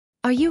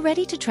Are you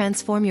ready to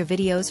transform your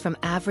videos from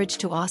average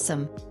to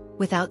awesome,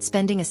 without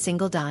spending a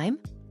single dime?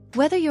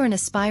 Whether you're an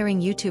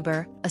aspiring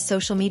YouTuber, a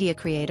social media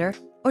creator,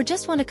 or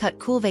just want to cut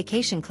cool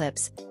vacation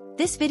clips,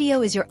 this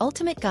video is your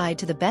ultimate guide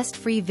to the best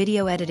free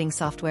video editing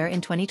software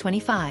in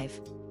 2025.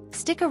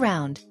 Stick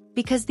around,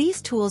 because these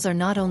tools are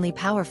not only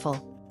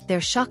powerful, they're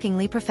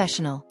shockingly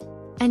professional.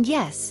 And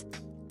yes,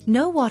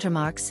 no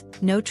watermarks,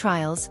 no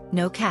trials,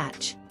 no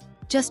catch.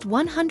 Just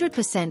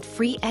 100%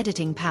 free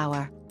editing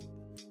power.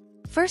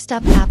 First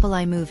up, Apple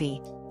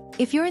iMovie.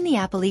 If you're in the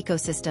Apple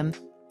ecosystem,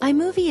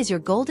 iMovie is your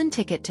golden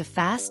ticket to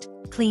fast,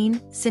 clean,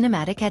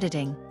 cinematic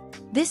editing.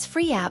 This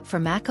free app for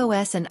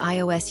macOS and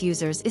iOS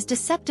users is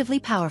deceptively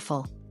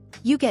powerful.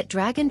 You get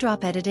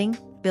drag-and-drop editing,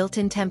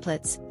 built-in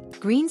templates,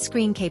 green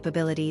screen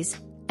capabilities,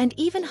 and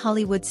even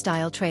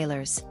Hollywood-style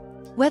trailers.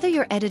 Whether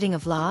you're editing a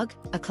vlog,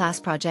 a class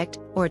project,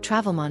 or a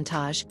travel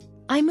montage,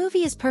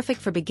 iMovie is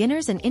perfect for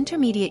beginners and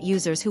intermediate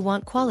users who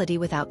want quality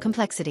without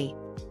complexity.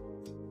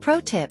 Pro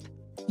tip: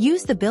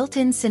 use the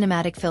built-in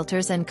cinematic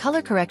filters and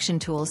color correction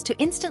tools to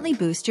instantly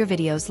boost your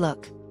video's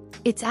look.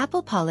 It's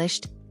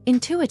Apple-polished,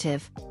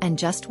 intuitive, and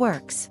just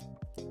works.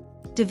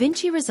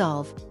 DaVinci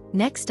Resolve.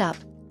 Next up,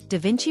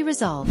 DaVinci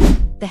Resolve,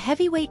 the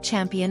heavyweight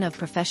champion of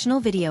professional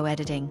video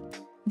editing.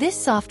 This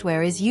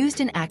software is used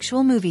in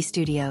actual movie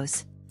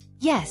studios.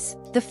 Yes,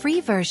 the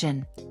free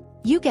version.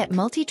 You get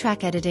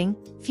multi-track editing,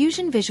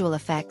 fusion visual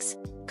effects,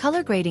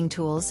 color grading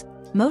tools,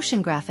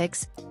 motion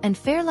graphics, and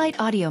Fairlight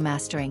audio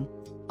mastering,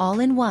 all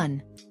in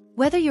one.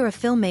 Whether you're a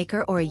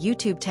filmmaker or a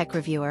YouTube tech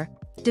reviewer,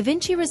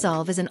 DaVinci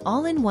Resolve is an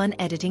all-in-one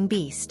editing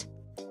beast.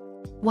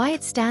 Why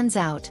it stands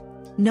out: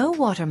 no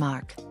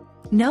watermark,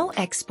 no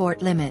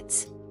export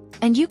limits,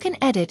 and you can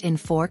edit in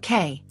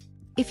 4K.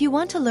 If you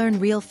want to learn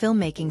real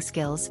filmmaking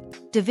skills,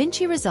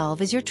 DaVinci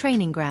Resolve is your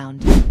training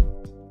ground.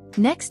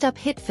 Next up,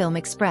 HitFilm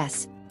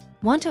Express.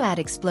 Want to add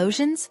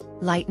explosions,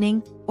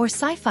 lightning, or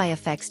sci-fi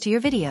effects to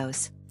your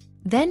videos?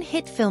 Then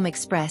HitFilm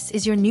Express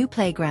is your new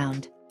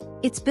playground.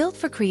 It's built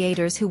for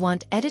creators who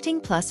want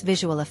editing plus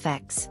visual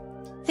effects.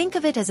 Think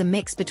of it as a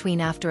mix between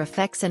After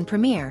Effects and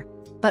Premiere,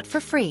 but for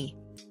free.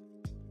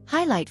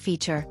 Highlight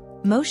feature: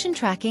 motion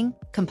tracking,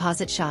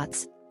 composite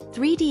shots,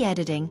 3D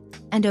editing,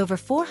 and over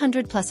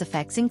 400 plus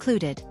effects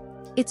included.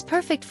 It's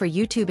perfect for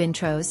YouTube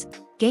intros,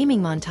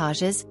 gaming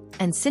montages,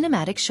 and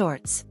cinematic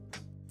shorts.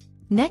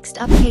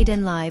 Next up,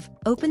 Kdenlive,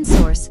 open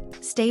source,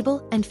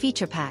 stable, and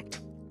feature-packed.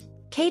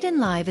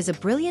 Kdenlive is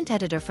a brilliant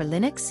editor for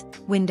Linux,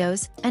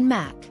 Windows, and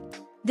Mac.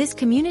 This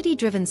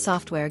community-driven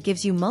software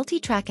gives you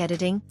multi-track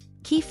editing,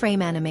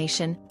 keyframe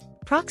animation,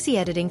 proxy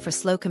editing for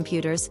slow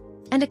computers,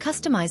 and a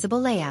customizable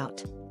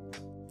layout.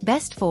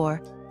 Best for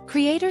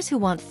creators who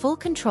want full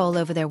control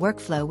over their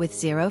workflow with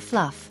zero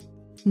fluff.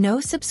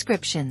 No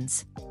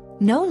subscriptions.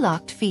 No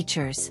locked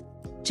features.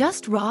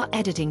 Just raw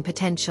editing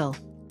potential.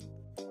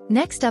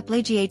 Next up,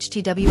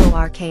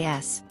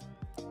 Lightworks.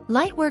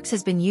 Lightworks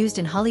has been used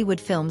in Hollywood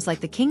films like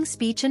The King's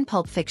Speech and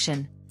Pulp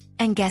Fiction.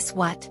 And guess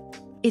what?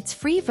 Its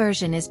free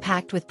version is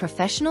packed with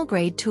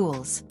professional-grade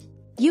tools.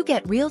 You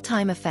get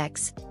real-time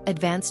effects,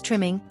 advanced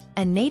trimming,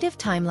 and native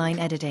timeline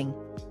editing.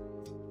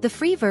 The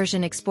free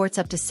version exports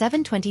up to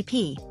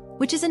 720p,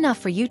 which is enough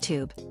for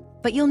YouTube,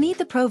 but you'll need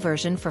the Pro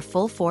version for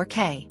full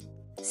 4K.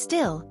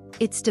 Still,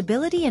 its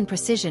stability and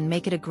precision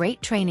make it a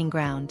great training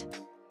ground.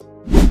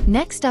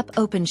 Next up,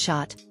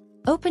 OpenShot.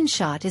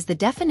 OpenShot is the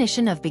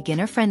definition of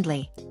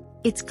beginner-friendly.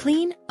 It's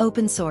clean,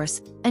 open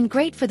source, and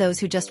great for those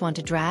who just want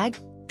to drag,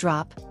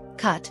 drop,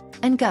 cut,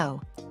 and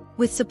go.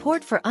 With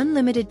support for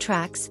unlimited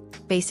tracks,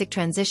 basic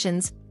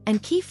transitions,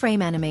 and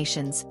keyframe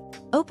animations,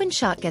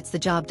 OpenShot gets the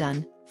job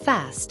done,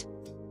 fast.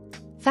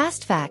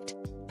 Fast fact: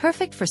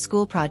 perfect for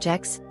school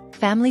projects,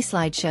 family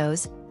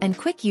slideshows, and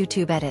quick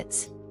YouTube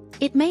edits.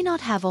 It may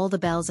not have all the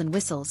bells and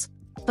whistles,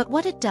 but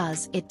what it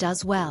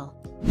does well.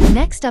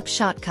 Next up,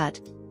 Shotcut.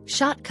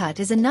 Shotcut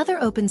is another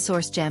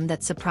open-source gem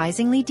that's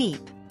surprisingly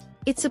deep.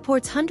 It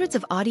supports hundreds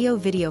of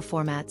audio-video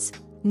formats,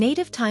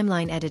 native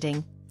timeline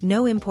editing,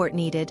 no import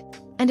needed,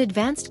 and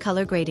advanced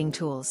color grading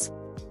tools.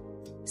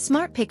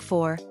 Smart pick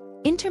for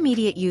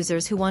intermediate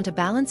users who want a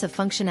balance of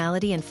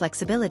functionality and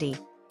flexibility,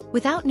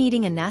 without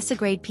needing a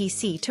NASA-grade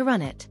PC to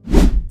run it.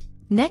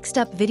 Next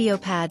up,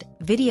 VideoPad.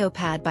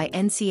 VideoPad by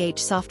NCH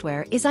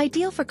Software is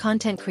ideal for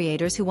content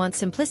creators who want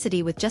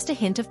simplicity with just a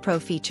hint of pro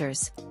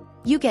features.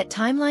 You get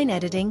timeline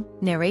editing,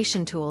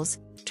 narration tools,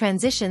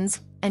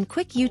 transitions, and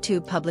quick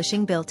YouTube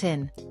publishing built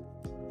in.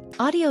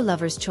 Audio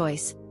lover's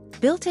choice.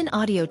 Built-in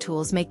audio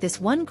tools make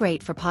this one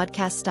great for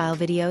podcast-style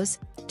videos,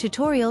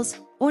 tutorials,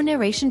 or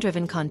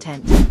narration-driven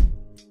content.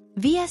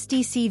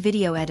 VSSDC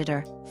Video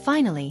Editor.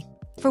 Finally,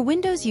 for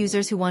Windows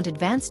users who want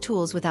advanced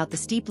tools without the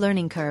steep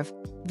learning curve,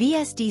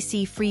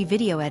 VSSDC Free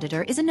Video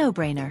Editor is a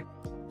no-brainer.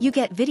 You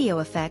get video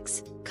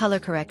effects, color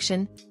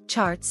correction,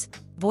 charts,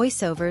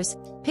 voiceovers,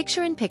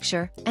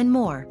 picture-in-picture, and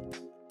more.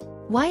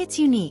 Why it's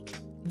unique: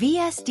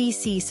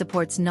 VSSDC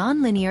supports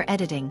non-linear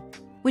editing,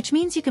 which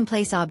means you can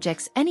place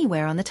objects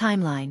anywhere on the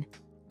timeline.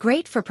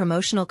 Great for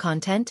promotional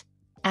content,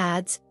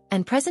 ads,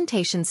 and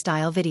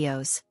presentation-style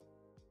videos.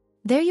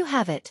 There you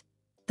have it.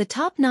 The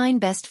top 9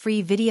 best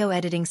free video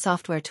editing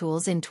software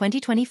tools in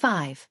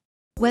 2025.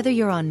 Whether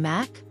you're on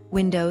Mac,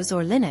 Windows,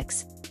 or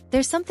Linux,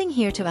 there's something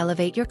here to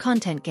elevate your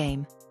content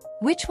game.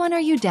 Which one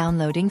are you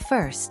downloading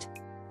first?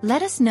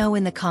 Let us know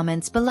in the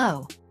comments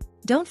below.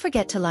 Don't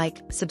forget to like,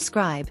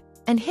 subscribe,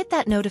 and hit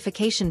that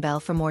notification bell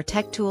for more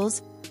tech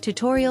tools,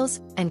 tutorials,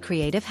 and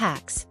creative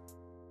hacks.